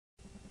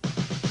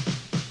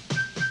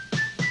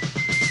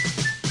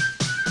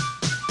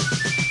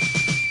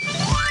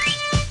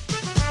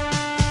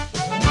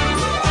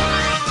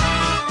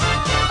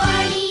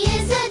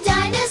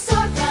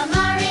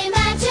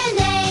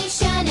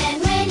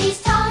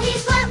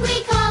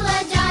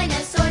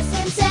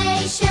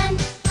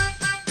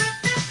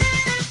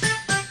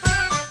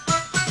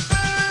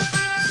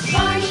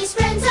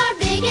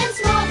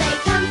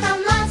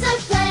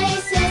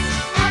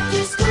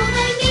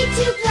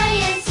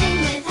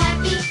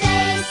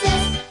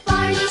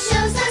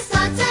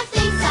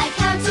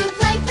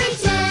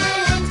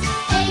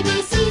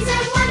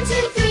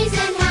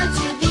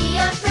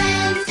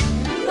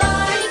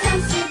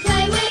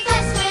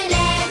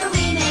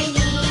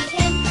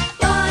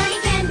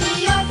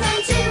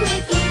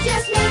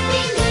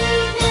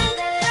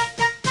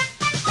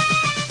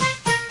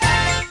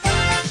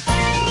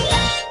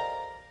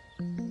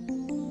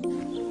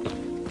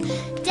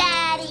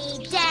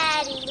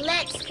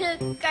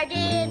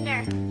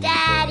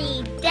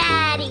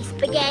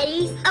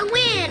spaghetti's a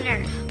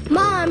winner.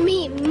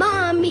 Mommy,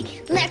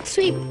 Mommy, let's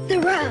sweep the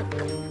rug.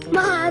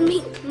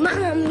 Mommy,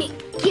 Mommy,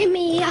 give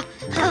me a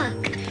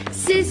hug.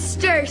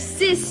 Sister,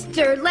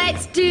 sister,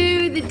 let's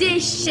do the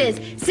dishes.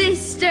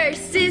 Sister,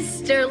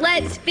 sister,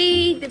 let's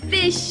feed the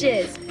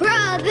fishes.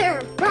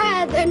 Brother,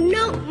 brother,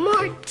 no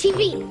more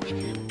TV.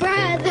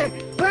 Brother,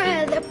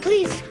 brother,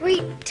 please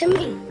read to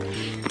me.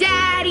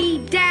 Daddy,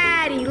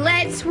 daddy,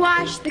 let's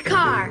wash the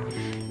car.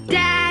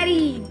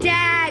 Daddy,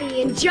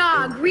 daddy, and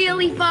jog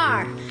really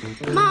far.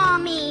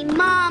 Mommy,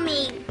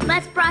 Mommy,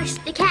 let's brush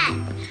the cat.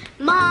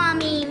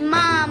 Mommy,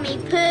 Mommy,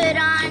 put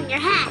on your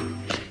hat.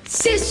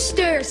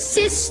 Sister,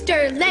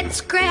 sister,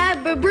 let's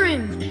grab a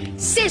broom.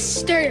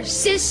 Sister,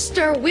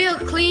 sister, we'll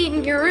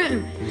clean your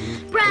room.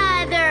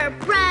 Brother,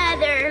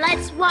 brother,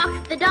 let's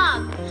walk the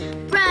dog.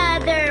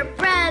 Brother,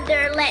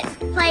 brother, let's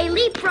play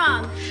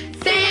leapfrog.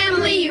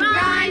 Family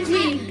rhymes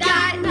we've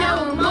got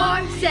no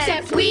more,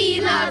 except we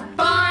love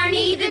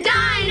Barney the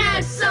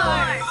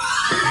dinosaur.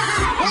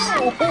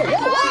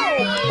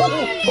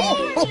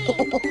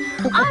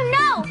 Oh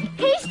no,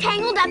 he's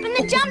tangled up in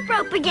the jump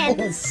rope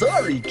again.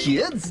 Sorry,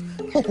 kids.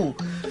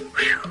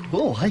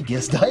 I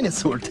guess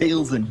dinosaur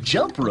tails and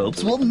jump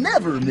ropes will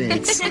never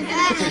mix.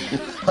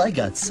 I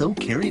got so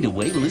carried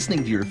away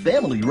listening to your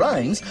family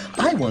rhymes,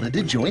 I wanted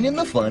to join in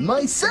the fun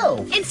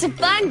myself. It's a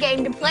fun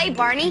game to play,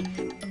 Barney.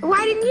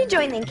 Why didn't you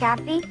join in,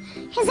 Kathy?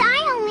 Because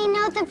I only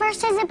know the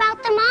verses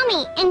about the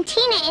mommy, and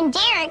Tina and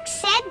Derek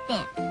said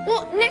them.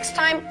 Well, next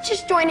time,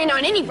 just join in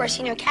on any verse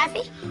you know,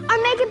 Kathy. Or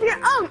make up your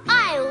own.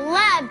 I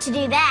love to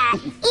do that.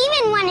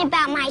 Even one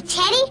about my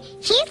Teddy.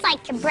 He's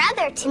like a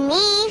brother to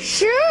me.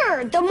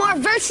 Sure, the more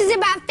verses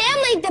about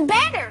family, the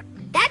better.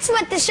 That's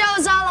what the show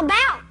is all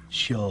about.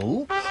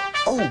 Show?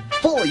 Oh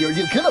boy, are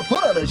you gonna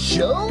put on a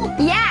show?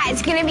 Yeah,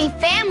 it's gonna be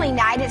family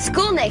night at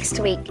school next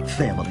week.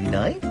 Family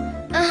night?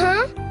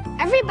 Uh-huh.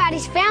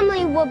 Everybody's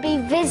family will be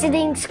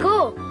visiting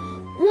school.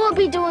 We'll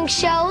be doing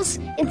shows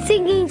and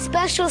singing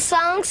special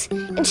songs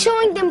and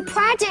showing them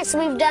projects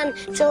we've done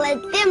to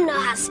let them know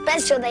how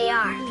special they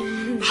are.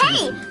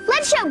 Hey,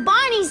 let's show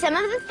Barney some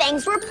of the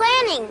things we're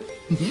planning.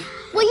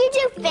 Will you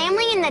do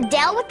Family in the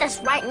Dell with us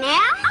right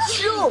now?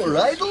 Sure,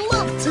 I'd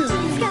love to.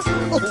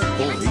 Oh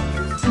boy.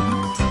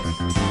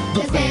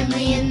 The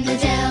family in the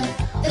dell,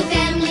 the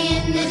family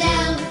in the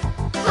dell.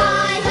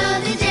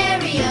 Hi-ho the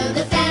dairy-o,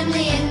 the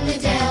family in the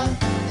dell.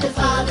 The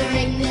father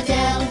in the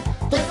dell,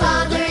 the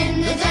father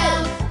in the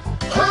dell.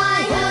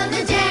 Hi-ho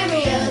the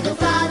dairy-o, the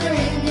father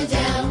in the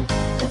dell.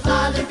 The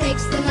father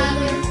picks the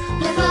mother,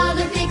 the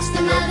father picks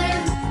the mother.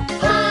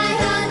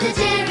 Hi-ho the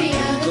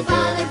dairy-o, the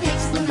father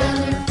picks the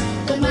mother.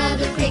 The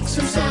mother picks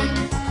her son,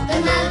 the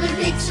mother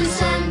picks her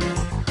son.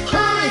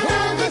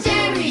 Hi-ho the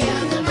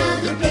dairy-o, the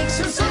mother picks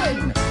her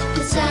son.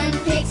 The son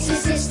picks his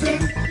sister,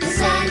 the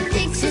son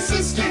picks his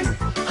sister.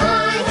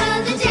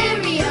 Hi-ho the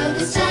dairy-o,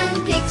 the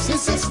son picks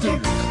his sister.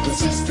 The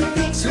sister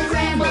picks her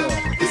grandma,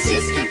 the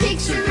sister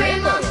picks her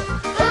grandma.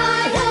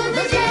 Hi-ho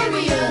the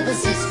dairy-o, the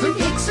sister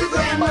picks her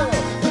grandma.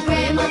 The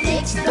grandma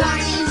picks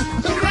Barney,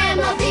 the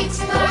grandma picks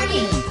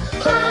Barney.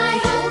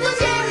 Hi-ho the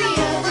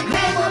dairy-o, the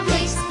grandma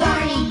picks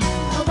Barney.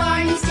 Oh,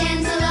 Barney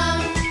stands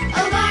alone,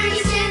 oh, Barney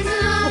stands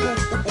alone.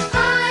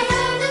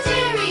 Hi-ho the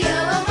dairy-o,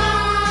 oh,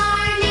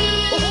 Barney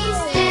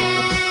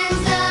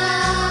stands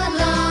alone.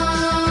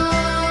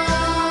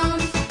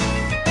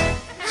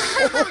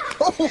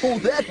 Oh,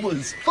 that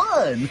was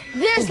fun.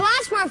 There's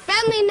lots more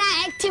family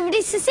night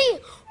activities to see.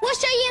 We'll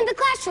show you in the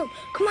classroom.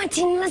 Come on,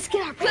 Tina, let's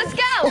get our Let's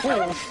go.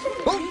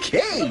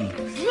 Okay.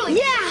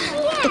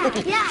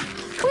 Yeah.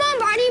 Come on,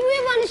 Barney, we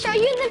want to show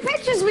you the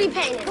pictures we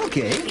painted.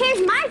 Okay.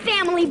 Here's my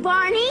family,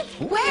 Barney.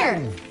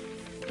 Where?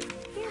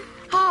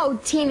 Oh,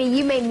 Tina,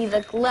 you made me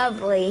look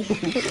lovely.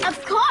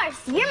 Of course,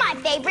 you're my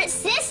favorite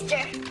sister.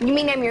 You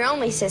mean I'm your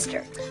only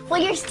sister? Well,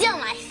 you're still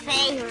my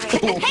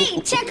favorite. Hey,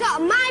 check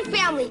out my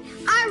family.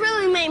 I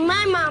really made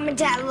my mom and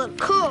dad look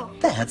cool.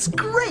 That's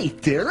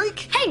great, Derek.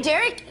 Hey,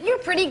 Derek, you're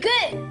pretty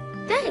good.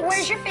 Thanks.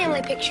 Where's your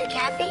family picture,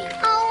 Kathy?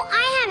 Oh,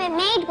 I haven't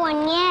made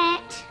one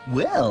yet.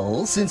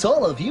 Well, since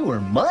all of you are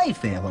my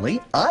family,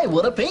 I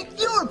want to paint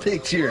your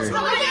picture.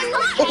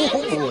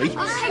 Oh boy.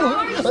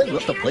 I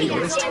love the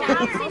playlist.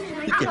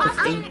 Get the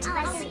paint.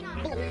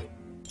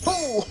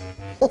 Oh,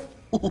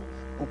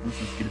 this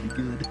is gonna be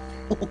good.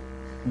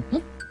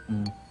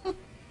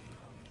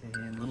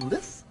 And a little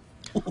this.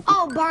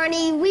 Oh,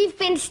 Barney, we've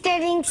been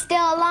standing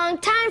still a long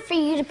time for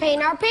you to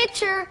paint our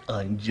picture.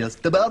 I'm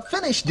just about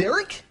finished,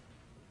 Derek.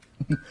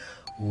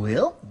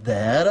 Well,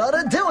 that ought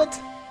to do it.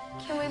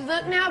 Can we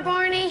look now,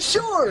 Barney?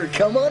 Sure,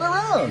 come on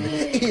around.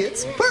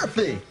 It's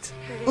perfect.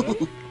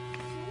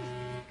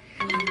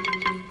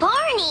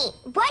 Barney,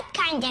 what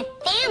kind of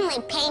family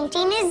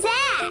painting is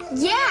that?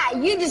 Yeah,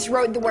 you just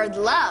wrote the word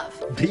love.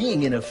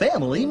 Being in a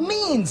family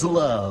means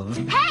love.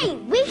 Hey,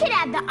 we could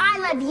add the I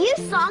Love You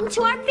song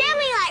to our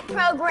family night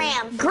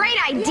program. Great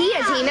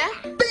idea, Tina.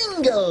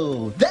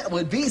 Bingo! That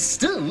would be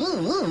stupendous.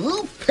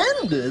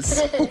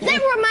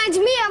 That reminds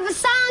me of a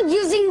song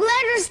using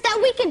letters that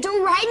we can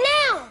do right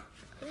now.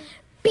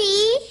 B,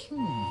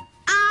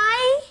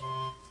 I,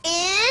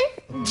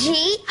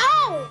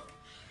 N-G-O.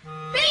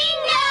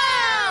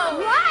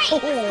 Bingo! Right.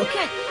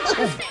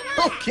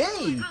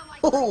 Okay.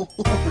 Oh.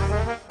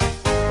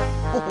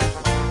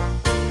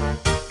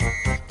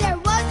 There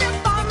was a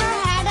farmer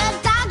had a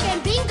dog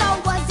and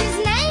Bingo was his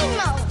name.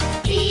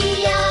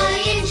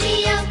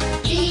 B-I-N-G-O,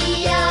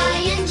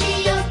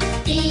 B-I-N-G-O,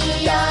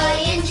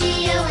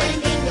 B-I-N-G-O,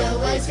 and Bingo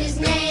was his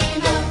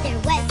name. There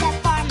was a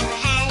farmer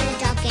had a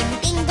dog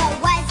and Bingo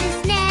was his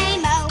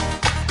name.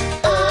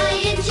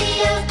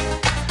 I-N-G-O,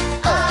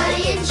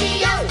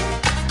 I-N-G-O,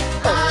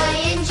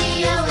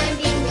 I-N-G-O, and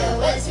Bingo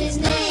was his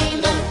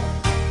name.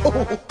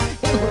 Oh,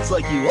 it looks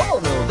like you all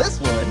know this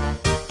one.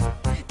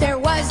 There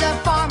was a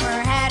farmer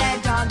had a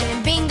dog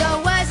and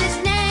Bingo was his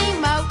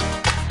name. Oh,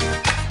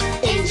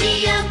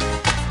 N-G-O,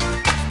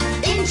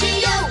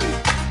 N-G-O,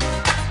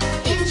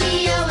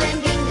 N-G-O,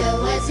 and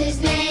Bingo was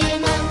his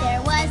name.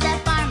 There was a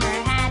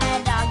farmer had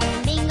a dog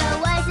and Bingo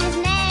was his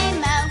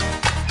name.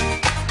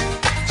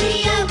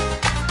 G-O,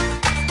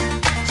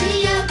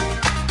 G-O,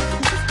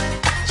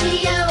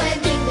 G-O, and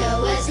Bingo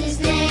was his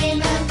name.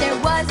 there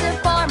was a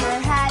farmer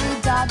had a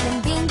dog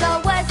and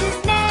Bingo was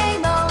his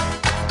name. Oh,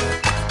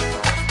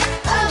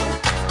 Oh,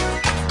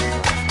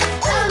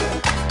 oh,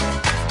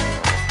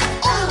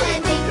 oh,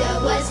 and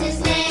Bingo was his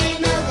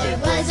name. Oh, there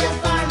was a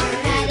farmer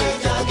had a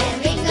dog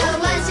and Bingo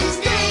was his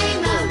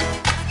name. Oh,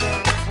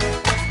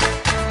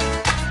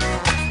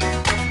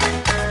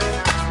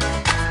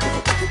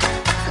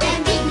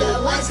 and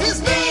Bingo was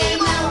his name.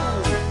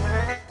 Oh.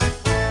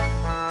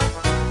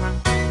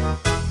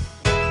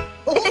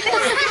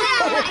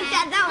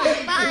 That was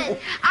fun.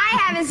 I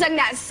haven't sung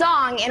that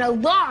song in a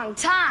long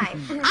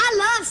time.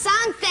 I love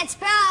songs that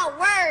spell out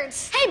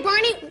words. Hey,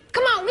 Barney,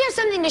 come on. We have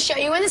something to show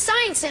you in the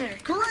Science Center.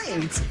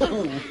 Great.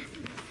 Oh.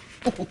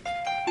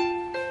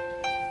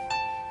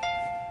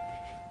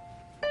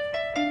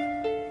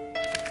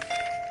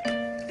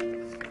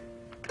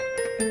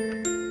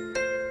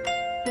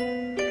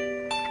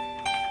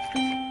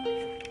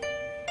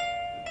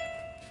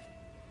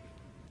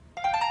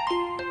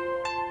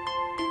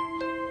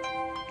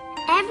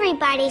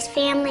 Everybody's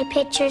family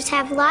pictures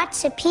have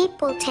lots of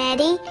people,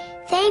 Teddy.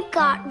 They've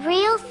got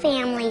real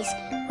families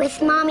with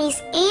mommies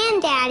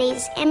and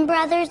daddies and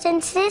brothers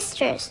and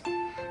sisters.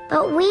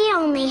 But we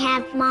only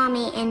have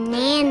Mommy and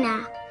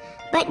Nana.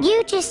 But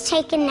you just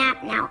take a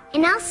nap now,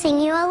 and I'll sing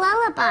you a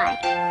lullaby.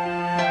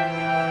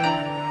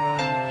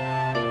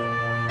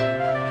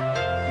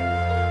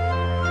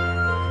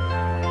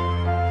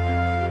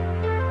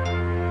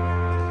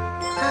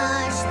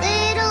 Hush,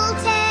 little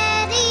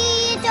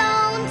Teddy,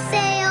 don't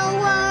say a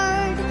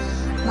word.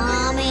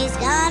 Mommy's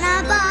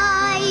gonna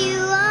buy you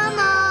a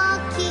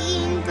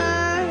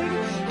mockingbird.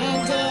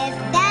 And if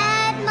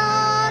that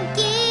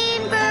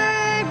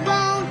mockingbird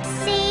won't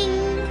sing,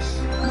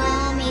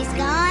 Mommy's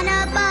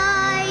gonna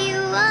buy you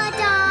a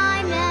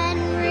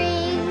diamond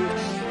ring.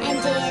 And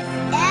if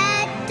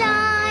that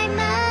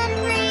diamond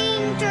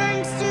ring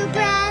turns to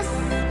brass,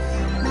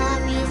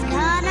 Mommy's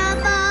gonna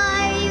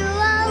buy you a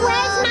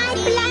Where's my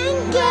lucky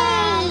blankie?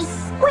 glass.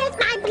 Where's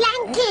my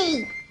blankie?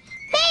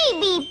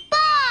 Baby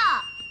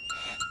Bob!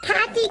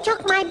 Tati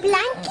took my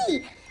blankie.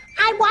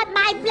 I want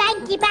my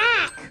blankie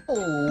back.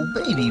 Oh,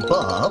 baby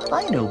Bob,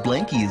 I know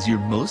blankie is your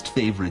most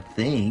favorite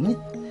thing.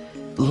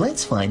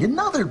 Let's find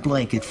another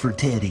blanket for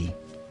Teddy.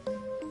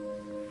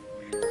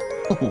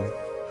 Oh,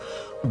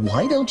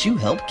 why don't you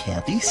help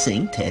Kathy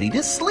sing Teddy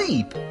to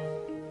sleep?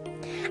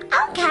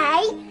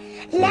 Okay,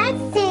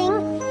 let's sing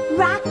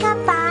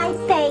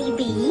Rockabye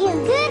Baby.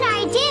 Good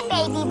idea,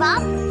 Baby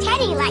Bob.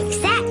 Teddy likes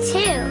that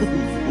too.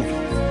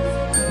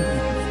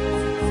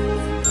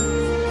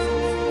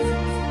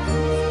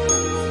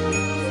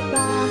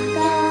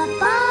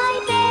 Rock-a-bye,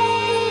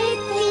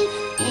 baby,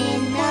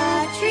 in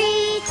the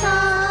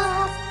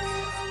treetop.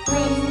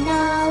 When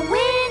the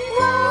wind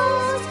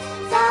blows,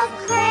 the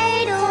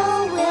cradle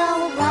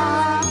will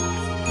rock.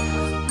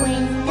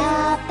 When the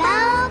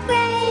bough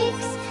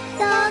breaks,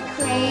 the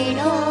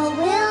cradle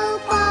will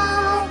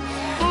fall.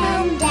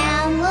 And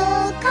down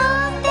will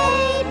come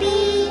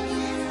baby,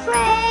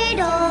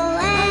 cradle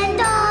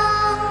and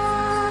all.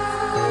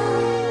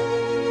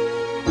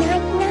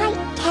 Night-night,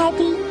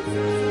 Teddy.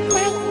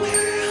 Night-night.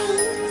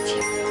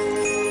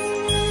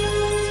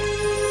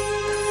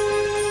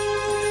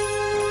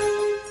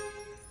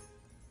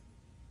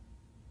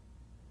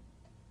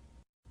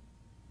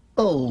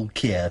 Oh,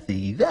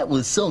 Kathy, that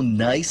was so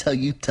nice how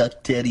you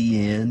tucked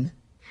Teddy in.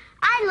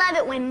 I love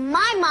it when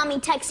my mommy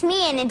tucks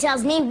me in and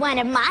tells me one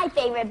of my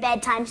favorite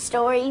bedtime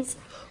stories.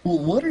 Well,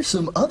 what are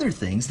some other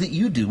things that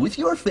you do with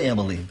your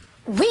family?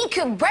 We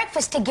cook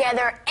breakfast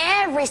together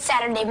every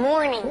Saturday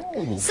morning.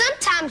 Oh.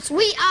 Sometimes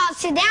we all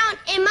sit down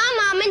and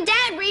my mom and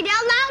dad read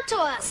out loud to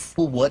us.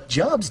 Well, what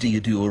jobs do you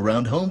do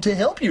around home to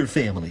help your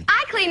family?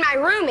 I clean my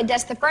room and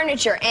dust the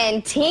furniture,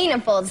 and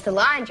Tina folds the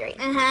laundry.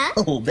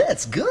 Uh-huh. Oh,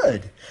 that's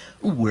good.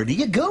 Where do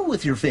you go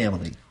with your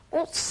family?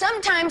 Well,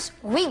 sometimes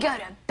we go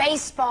to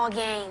baseball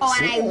games. Oh,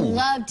 and I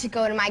love to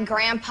go to my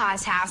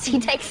grandpa's house. He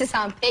takes us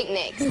on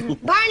picnics.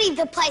 Barney,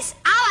 the place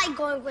I like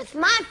going with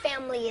my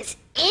family is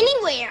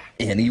anywhere.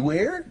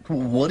 Anywhere?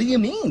 What do you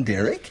mean,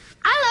 Derek?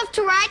 I love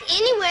to ride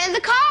anywhere in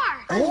the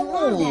car.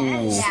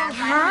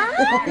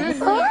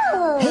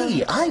 Oh.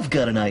 Hey, I've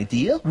got an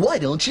idea. Why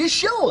don't you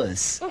show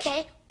us?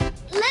 Okay,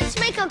 let's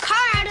make a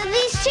car out of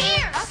these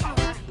chairs. Oh,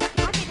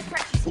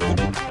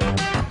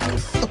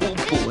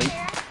 boy.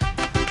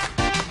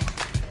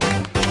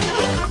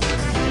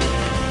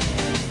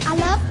 I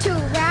love to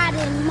ride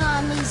in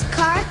Mommy's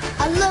car.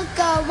 I look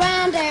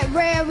around at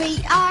where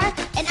we are,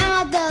 and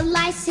all the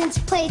license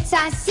plates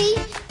I see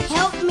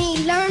help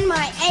me learn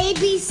my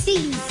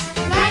ABCs.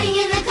 Riding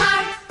in the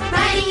car,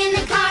 riding in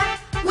the car.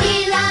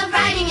 We love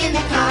riding in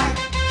the car.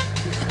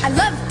 I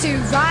love to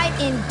ride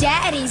in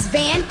Daddy's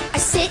van. I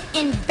sit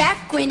in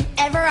back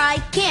whenever I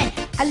can.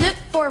 I look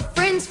for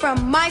friends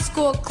from my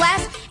school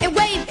class and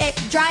wave at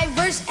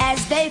drivers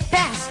as they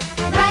pass.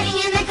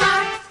 Riding in the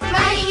car,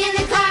 riding in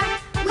the car.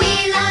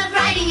 We love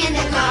riding in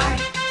the car.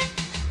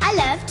 I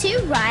love to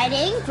ride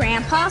in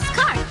Grandpa's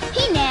car.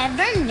 He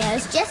never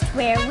knows just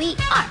where we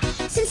are.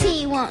 Since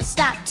he won't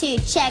stop to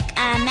check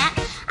a map,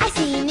 I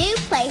see new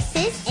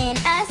places in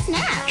us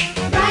now.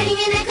 Riding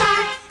in the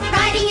car,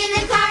 riding in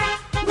the car.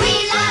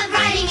 We love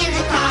riding in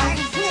the car.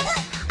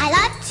 I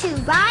love to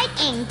ride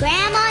in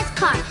Grandma's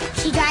car.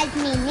 She drives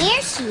me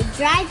near, she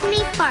drives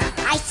me far.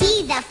 I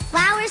see the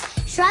flowers,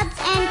 shrubs,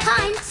 and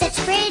pines, such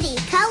pretty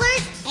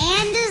colors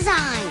and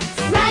designs.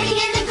 Riding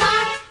in the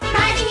car,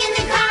 riding in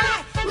the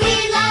car. We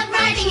love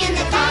riding in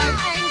the car.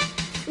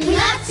 We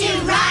love to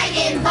ride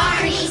in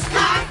Barney's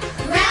car,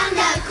 round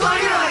the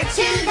corner or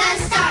to the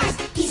stars.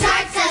 He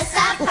starts us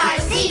up, our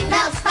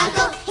seatbelts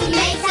buckle. He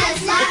makes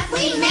us laugh,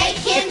 we make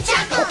him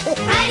chuckle.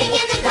 Riding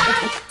in the car,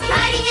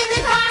 riding in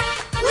the car.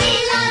 We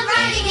love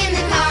riding in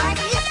the car.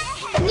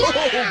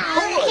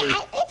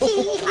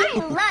 I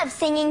love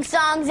singing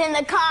songs in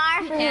the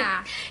car.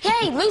 Yeah.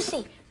 Hey,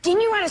 Lucy,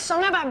 didn't you write a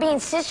song about being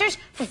sisters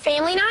for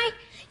family night?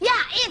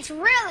 Yeah, it's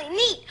really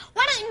neat.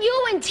 Why don't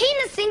you and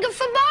Tina sing it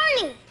for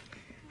Barney?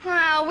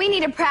 Well, we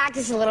need to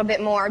practice a little bit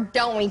more,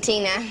 don't we,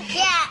 Tina?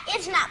 Yeah,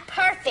 it's not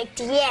perfect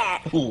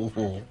yet.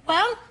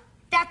 Well,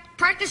 that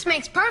practice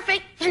makes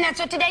perfect, and that's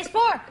what today's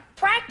for.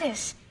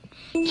 Practice.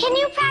 Can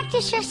you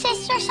practice your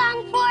sister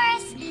song for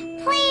us,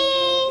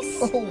 please?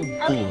 Oh,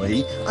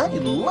 boy. I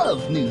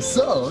love new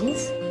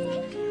songs.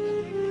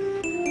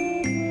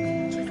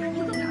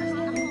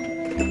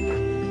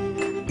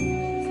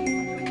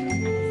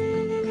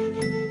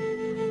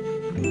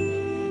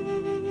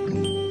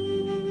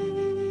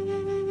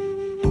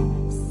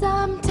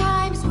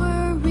 Sometimes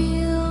we're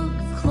real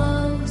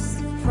close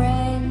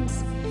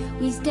friends.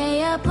 We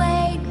stay up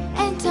late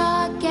and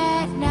talk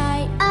at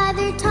night.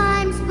 Other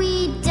times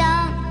we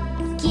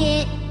don't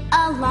get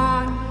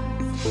along.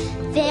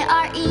 There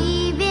are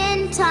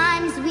even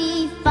times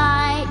we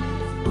fight.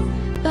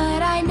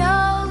 But I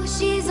know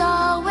she's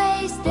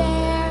always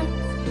there.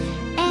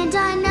 And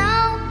I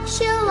know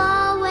she'll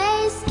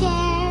always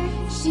care.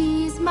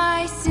 She's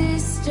my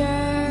sister.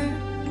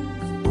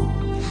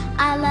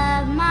 I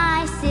love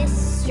my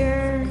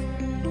sister.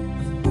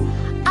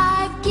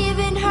 I've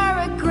given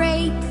her a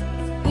great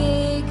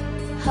big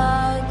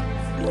hug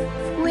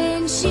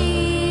when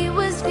she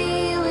was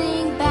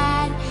feeling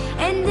bad.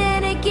 And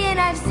then again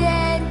I've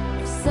said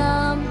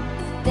some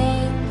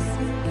things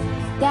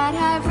that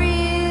have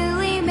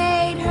really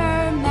made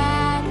her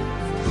mad.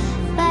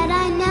 But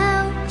I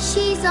know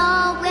she's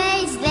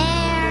always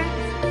there.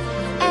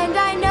 And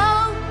I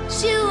know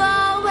she'll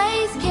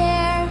always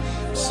care.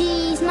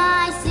 She's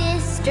my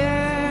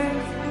sister.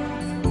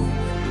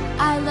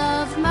 I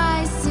love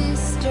my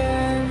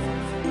sister.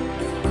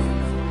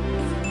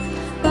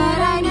 But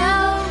I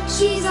know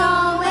she's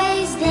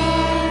always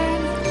there.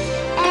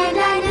 And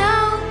I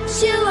know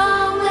she'll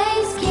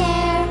always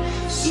care.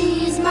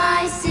 She's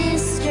my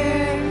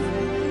sister.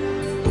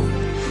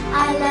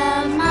 I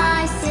love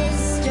my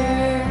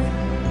sister.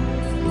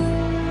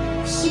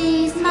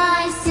 She's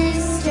my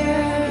sister.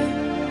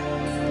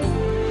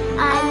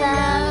 I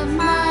love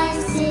my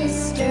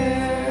sister.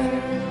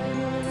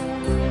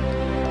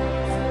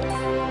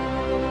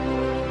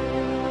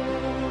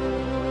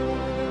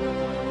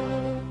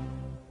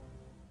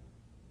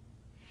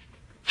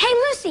 Hey,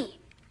 Lucy,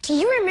 do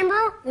you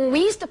remember when we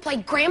used to play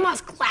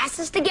Grandma's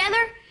Glasses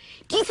together?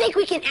 Do you think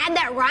we can add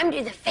that rhyme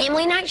to the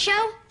family night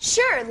show?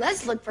 Sure,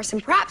 let's look for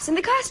some props in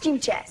the costume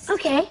chest.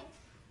 Okay.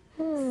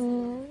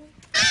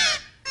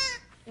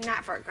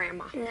 Not for a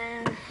grandma.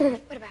 No.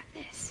 What about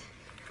this?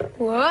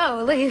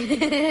 Whoa, look at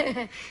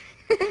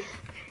this.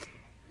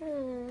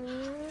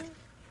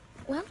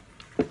 Well,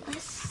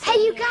 let's see. Hey,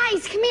 you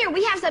guys, come here.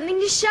 We have something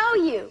to show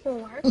you.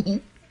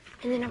 And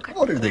then I've got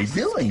What are they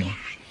doing?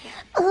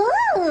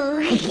 Ooh.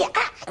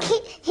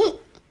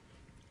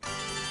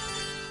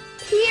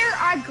 Here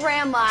are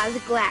Grandma's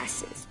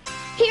glasses.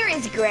 Here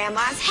is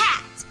Grandma's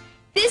hat.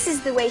 This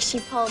is the way she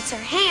folds her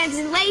hands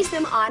and lays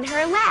them on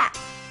her lap.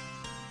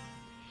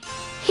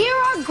 Here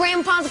are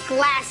Grandpa's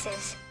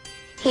glasses.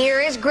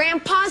 Here is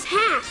Grandpa's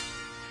hat.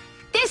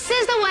 This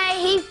is the way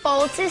he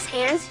folds his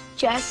hands,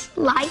 just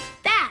like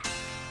that.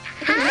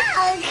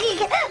 I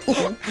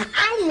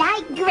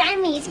like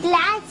Grammy's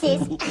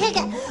glasses.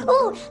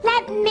 Oh,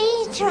 let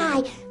me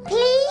try,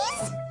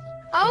 please.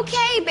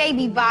 Okay,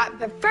 Baby Bop,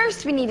 but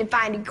first we need to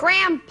find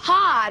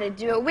Grandpa to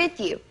do it with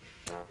you.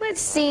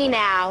 Let's see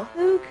now.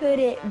 Who could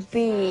it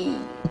be?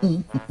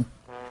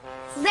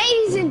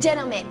 Ladies and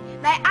gentlemen,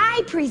 may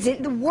I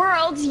present the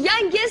world's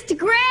youngest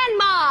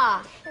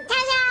grandma?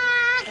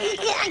 Ta-da!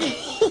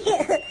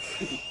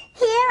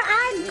 Here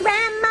are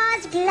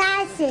Grandma's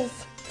glasses.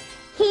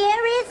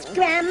 Here is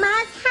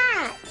Grandma's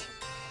hat.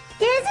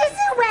 This is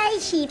the way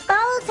she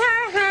folds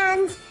her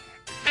hands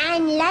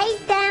and lays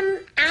them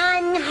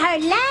on her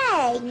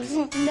legs.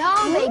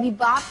 No, Baby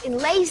Bop,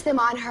 and lays them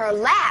on her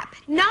lap.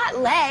 Not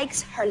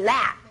legs, her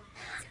lap.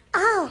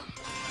 Oh,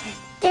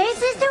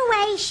 this is the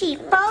way she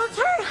folds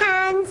her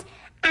hands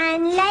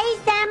and lays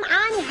them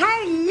on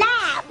her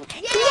lap.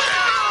 Yeah!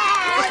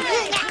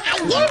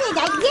 I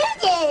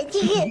did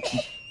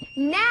it!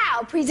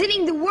 Now,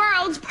 presenting the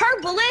world's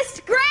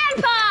purplest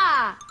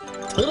grandpa!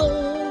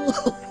 Ta-da!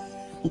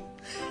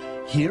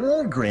 Here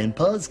are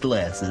Grandpa's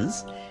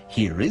glasses.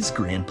 Here is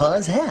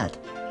Grandpa's hat.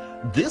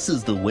 This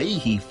is the way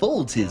he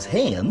folds his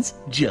hands,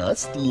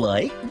 just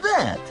like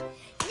that.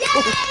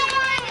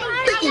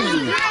 Thank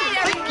you.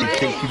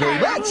 Thank you very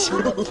much.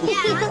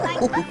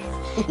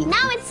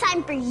 Now it's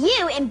time for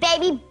you and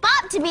Baby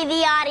Bop to be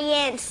the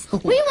audience.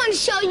 We want to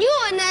show you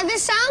another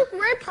song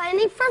we're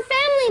planning for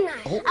family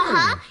night.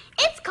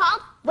 It's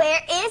called Where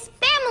is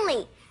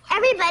Family?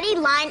 Everybody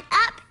line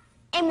up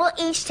and we'll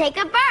each take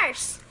a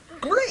verse.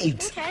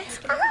 Great.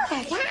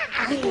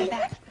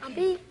 I'll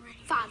be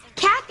father.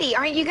 Kathy,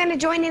 aren't you going to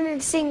join in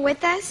and sing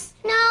with us?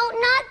 No,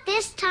 not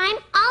this time.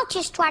 I'll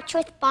just watch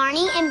with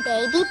Barney and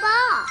Baby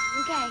Bop.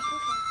 Okay.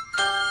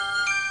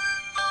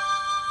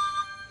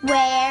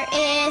 Where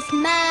is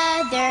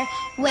Mother?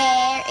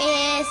 Where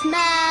is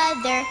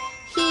Mother?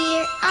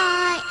 Here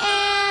I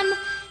am.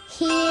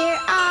 Here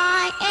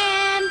I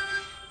am.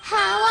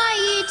 How are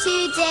you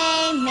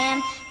today,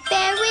 ma'am?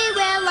 Very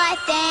well, I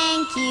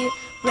thank you.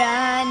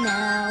 Run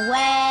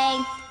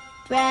away.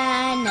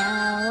 Run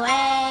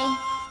away.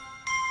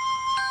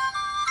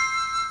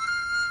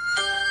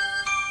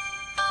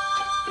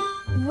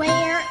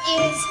 Where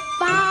is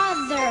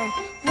Father?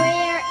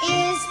 Where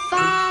is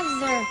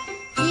Father?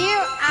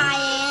 Here I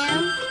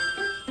am.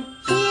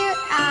 Here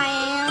I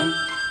am.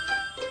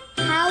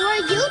 How are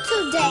you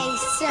today,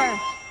 sir?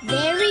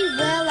 Very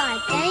well, I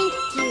thank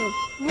you.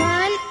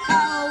 Run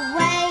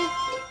away.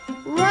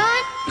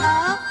 Run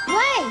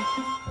away.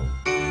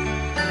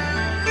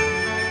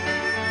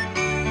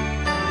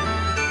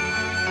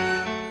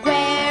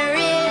 Where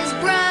is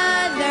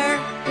brother?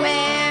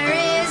 Where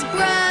is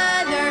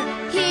brother?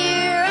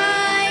 Here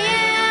I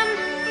am.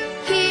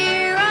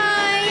 Here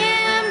I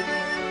am.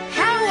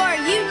 How are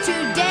you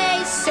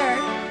today, sir?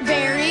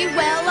 Very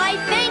well, I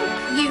thank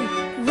you.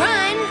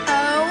 Run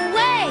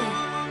away.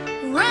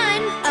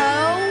 Run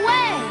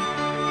away.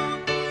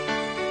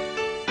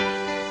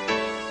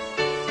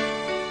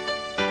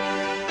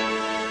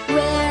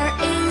 Where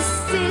is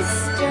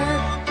sister?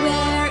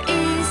 Where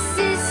is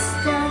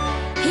sister?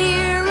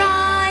 Here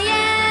I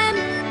am.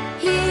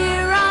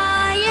 Here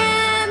I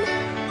am.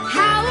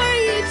 How are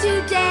you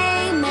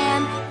today,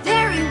 ma'am?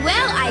 Very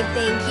well, I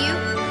thank you.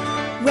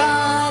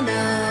 Run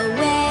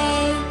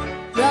away.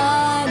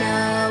 Run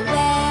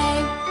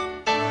away.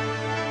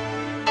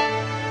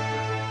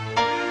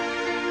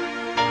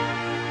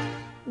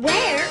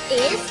 Where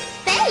is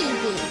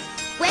baby?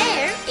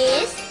 Where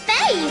is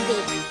baby?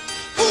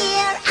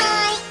 Here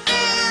I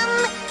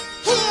am.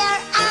 Here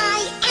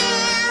I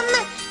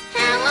am.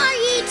 How are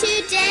you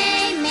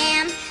today,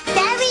 ma'am?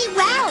 Very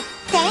well,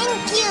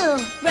 thank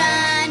you.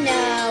 Run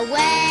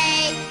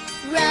away.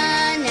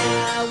 Run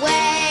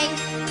away.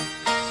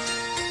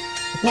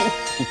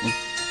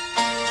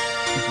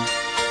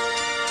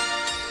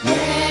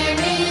 Where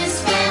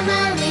is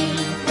family?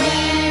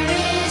 Where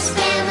is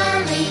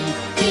family?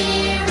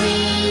 Here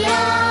we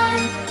are.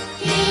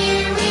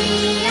 Here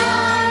we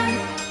are.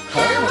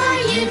 How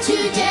are you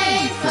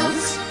today,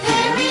 folks?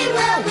 Very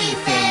well, we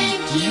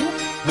thank you.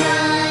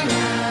 Run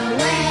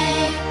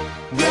away.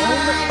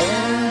 Run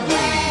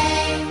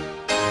away.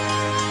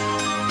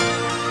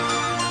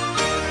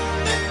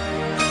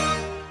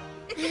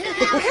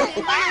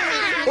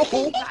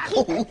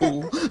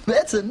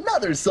 That's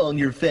another song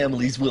your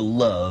families will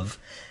love.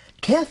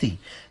 Kathy,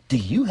 do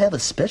you have a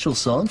special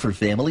song for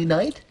family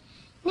night?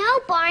 No,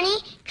 Barney,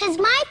 because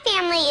my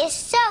family is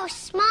so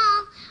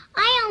small.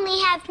 I only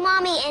have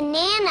Mommy and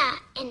Nana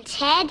and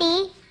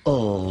Teddy.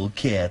 Oh,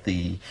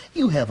 Kathy,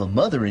 you have a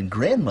mother and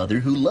grandmother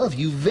who love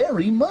you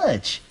very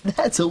much.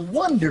 That's a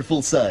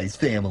wonderful size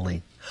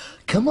family.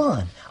 Come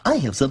on, I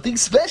have something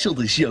special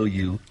to show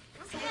you.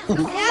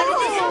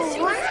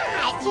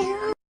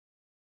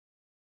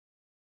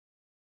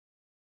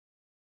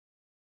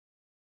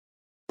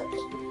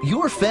 Your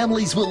Your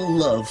families will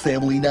love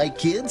family night,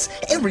 kids.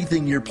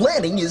 Everything you're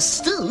planning is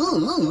stupendous.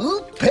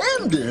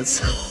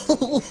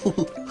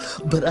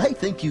 But I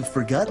think you've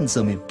forgotten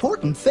some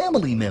important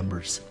family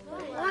members.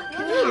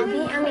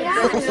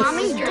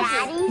 Mommy,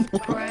 Daddy.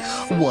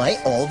 Why,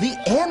 all the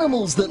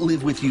animals that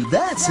live with you,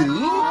 that's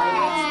who.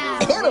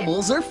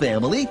 Animals are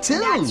family too.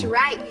 That's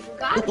right, we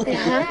forgot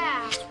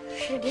that.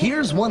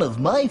 Here's one of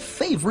my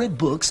favorite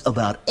books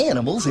about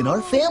animals in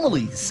our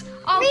families.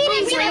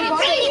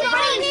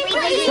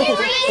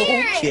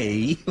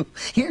 Okay.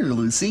 Here,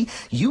 Lucy,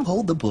 you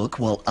hold the book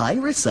while I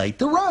recite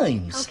the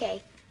rhymes.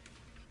 Okay.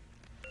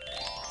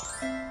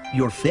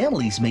 Your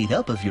family's made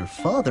up of your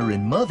father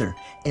and mother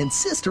and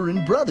sister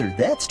and brother,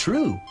 that's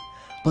true.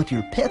 But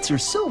your pets are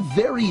so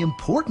very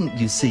important,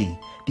 you see,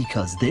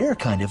 because they're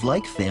kind of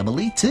like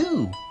family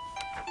too.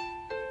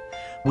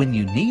 When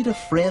you need a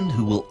friend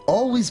who will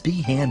always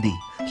be handy,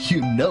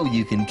 you know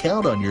you can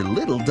count on your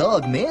little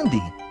dog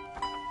Mandy.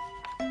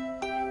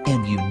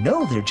 And you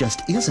know there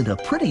just isn't a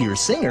prettier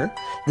singer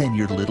than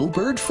your little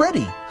bird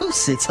Freddie, who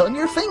sits on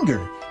your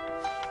finger.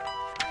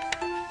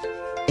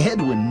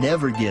 Edwin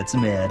never gets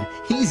mad.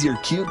 He's your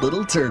cute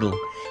little turtle.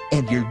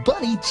 And your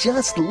bunny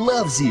just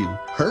loves you.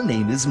 Her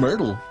name is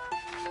Myrtle.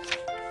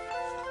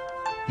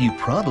 You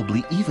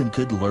probably even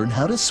could learn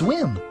how to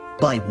swim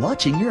by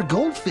watching your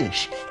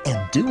goldfish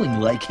and doing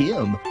like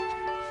him.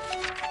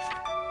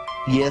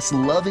 Yes,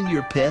 loving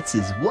your pets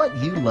is what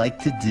you like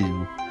to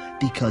do,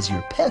 because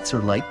your pets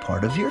are like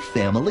part of your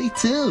family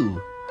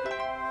too.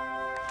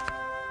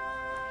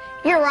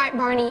 You're right,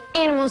 Barney.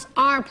 Animals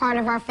are part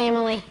of our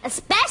family,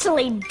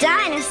 especially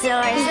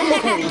dinosaurs.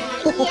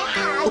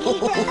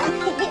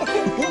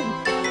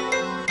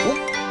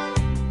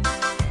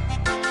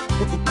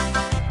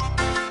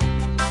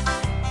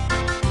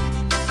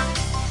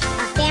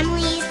 A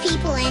family is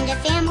people and a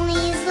family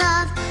is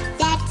love.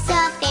 That's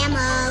a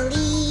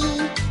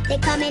family. They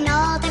come in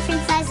all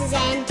different sizes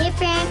and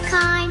different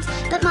kinds,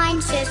 but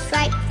mine's just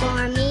right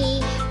for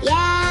me.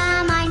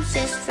 Yeah, mine's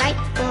just right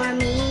for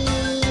me.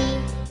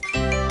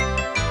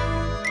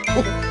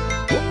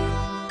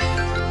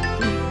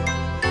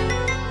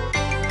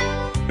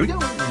 Here we go,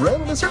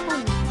 round in a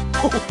circle.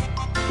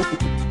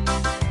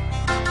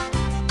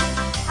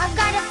 I've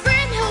got a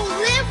friend who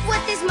lives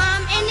with his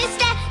mom and his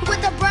dad,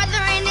 with a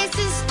brother and his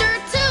sister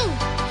too.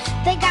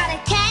 They got a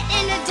cat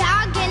and a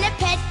dog and a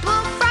pet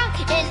bullfrog,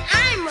 and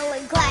I'm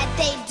really glad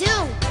they do.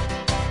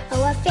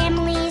 Oh, a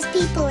family is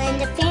people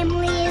and a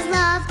family is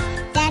love.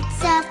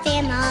 That's a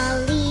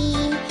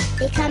family.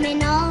 They come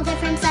in all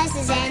different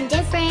sizes and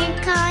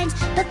different kinds,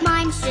 but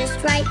mine's just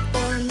right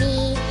for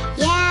me.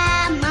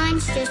 Yeah,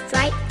 mine's just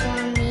right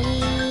for me.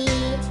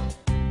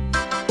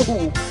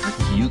 Oh,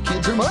 you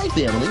kids are my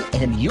family,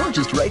 and you're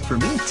just right for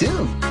me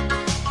too.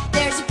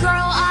 There's a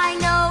girl I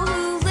know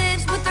who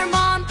lives with her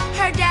mom.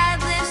 Her dad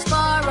lives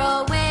far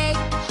away.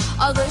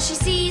 Although she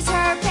sees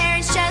her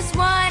parents just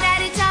one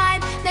at a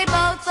time, they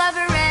both love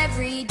her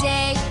every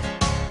day.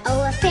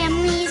 Oh, a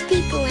family is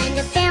people and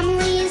a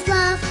family is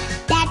love.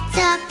 That's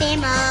a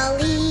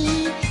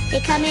family. They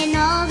come in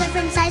all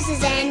different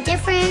sizes and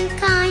different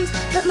kinds,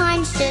 but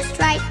mine's just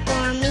right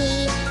for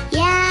me.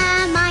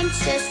 Yeah, mine's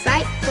just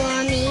right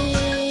for me.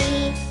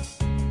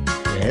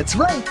 That's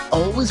right.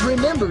 Always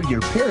remember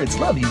your parents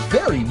love you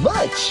very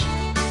much.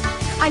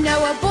 I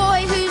know a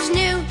boy who's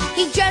new,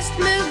 he just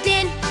moved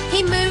in.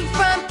 He moved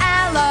from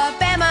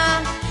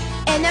Alabama.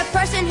 And the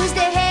person who's the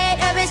head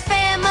of his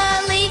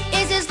family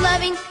is his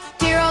loving,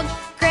 dear old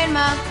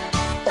grandma.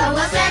 Oh,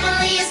 a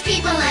family is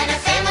people and a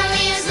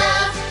family is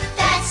love.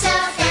 That's a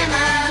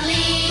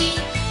family.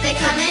 They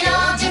come in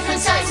all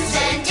different sizes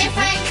and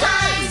different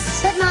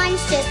kinds. But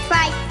mine's just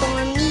right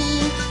for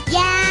me.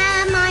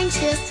 Yeah, mine's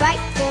just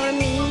right for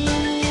me.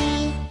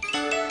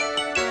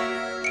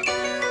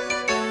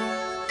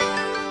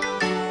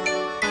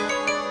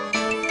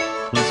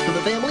 Who's for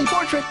the family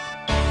portrait?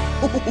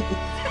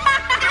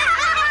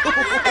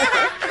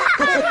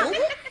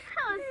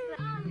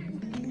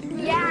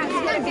 Yeah, it's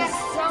gonna get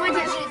so much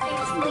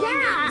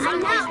Yeah, I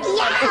know.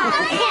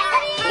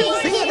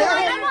 See you now.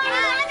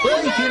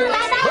 Bye, kiddos.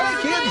 Bye,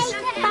 kids.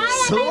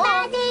 So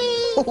long.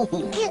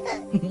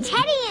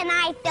 Teddy and I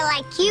feel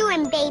like you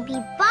and Baby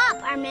Bob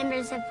are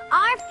members of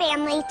our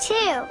family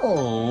too.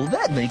 Oh,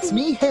 that makes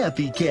me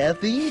happy,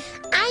 Kathy.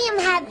 I am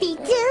happy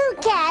too,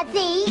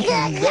 Kathy.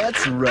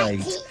 That's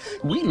right.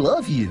 We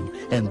love you,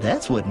 and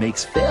that's what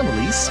makes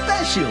families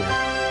special.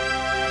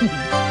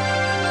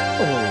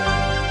 Oh.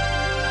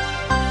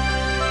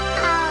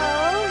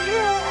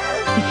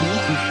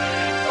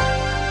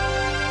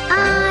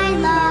 I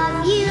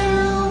love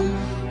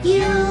you,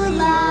 you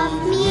love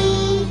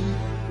me.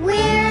 We're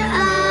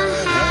a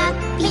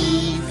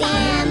happy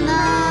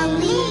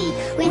family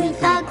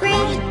with a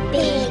great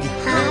big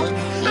hug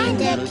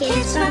and a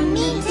kiss from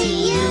me to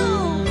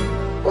you.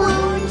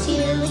 Won't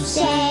you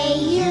say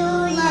you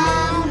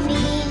love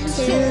me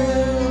too?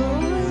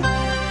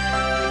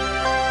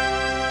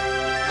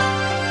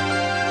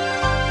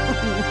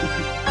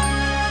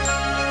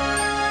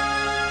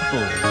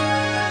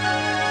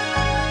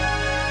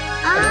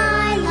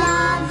 I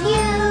love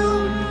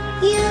you,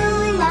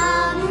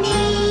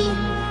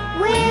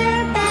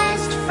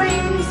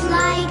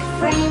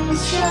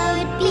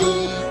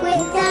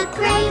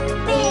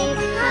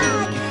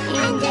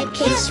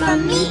 kiss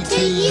from me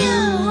to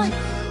you.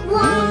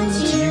 Won't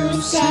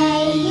you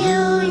say you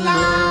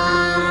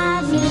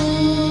love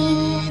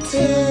me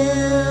too?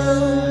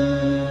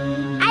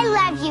 I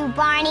love you,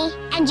 Barney.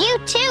 And you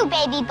too,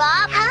 Baby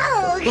Bob.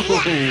 Oh.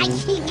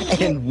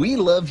 And we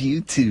love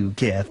you too,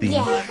 Kathy.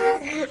 Yeah.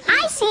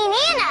 I seen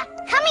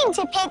Anna coming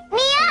to pick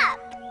me up.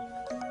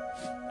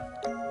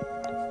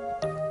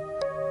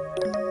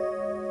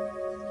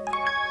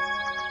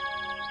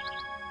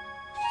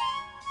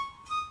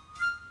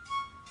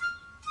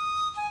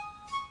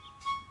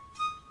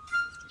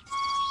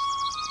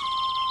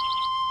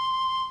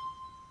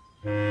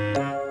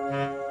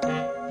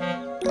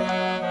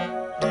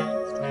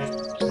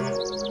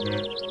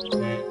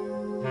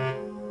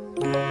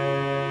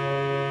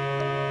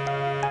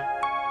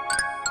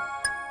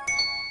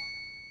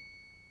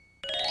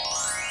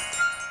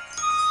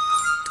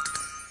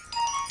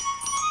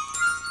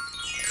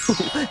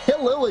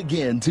 Hello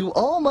again to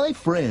all my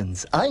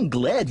friends. I'm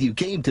glad you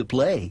came to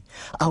play.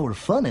 Our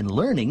fun and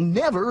learning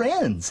never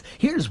ends.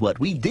 Here's what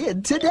we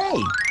did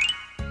today.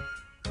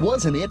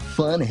 Wasn't it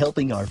fun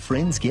helping our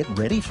friends get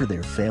ready for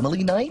their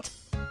family night?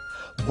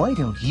 Why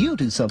don't you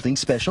do something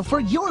special for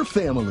your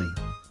family?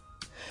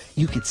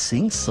 You could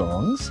sing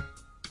songs,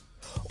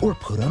 or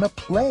put on a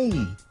play,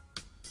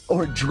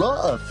 or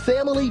draw a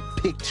family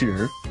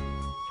picture,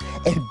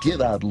 and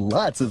give out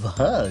lots of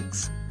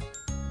hugs.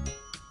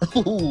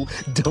 Oh,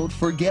 don't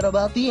forget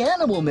about the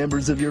animal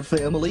members of your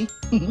family.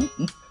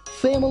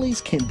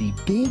 Families can be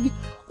big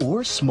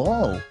or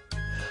small.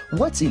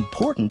 What's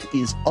important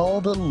is all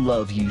the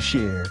love you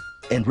share.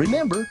 And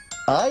remember,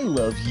 I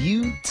love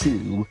you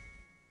too.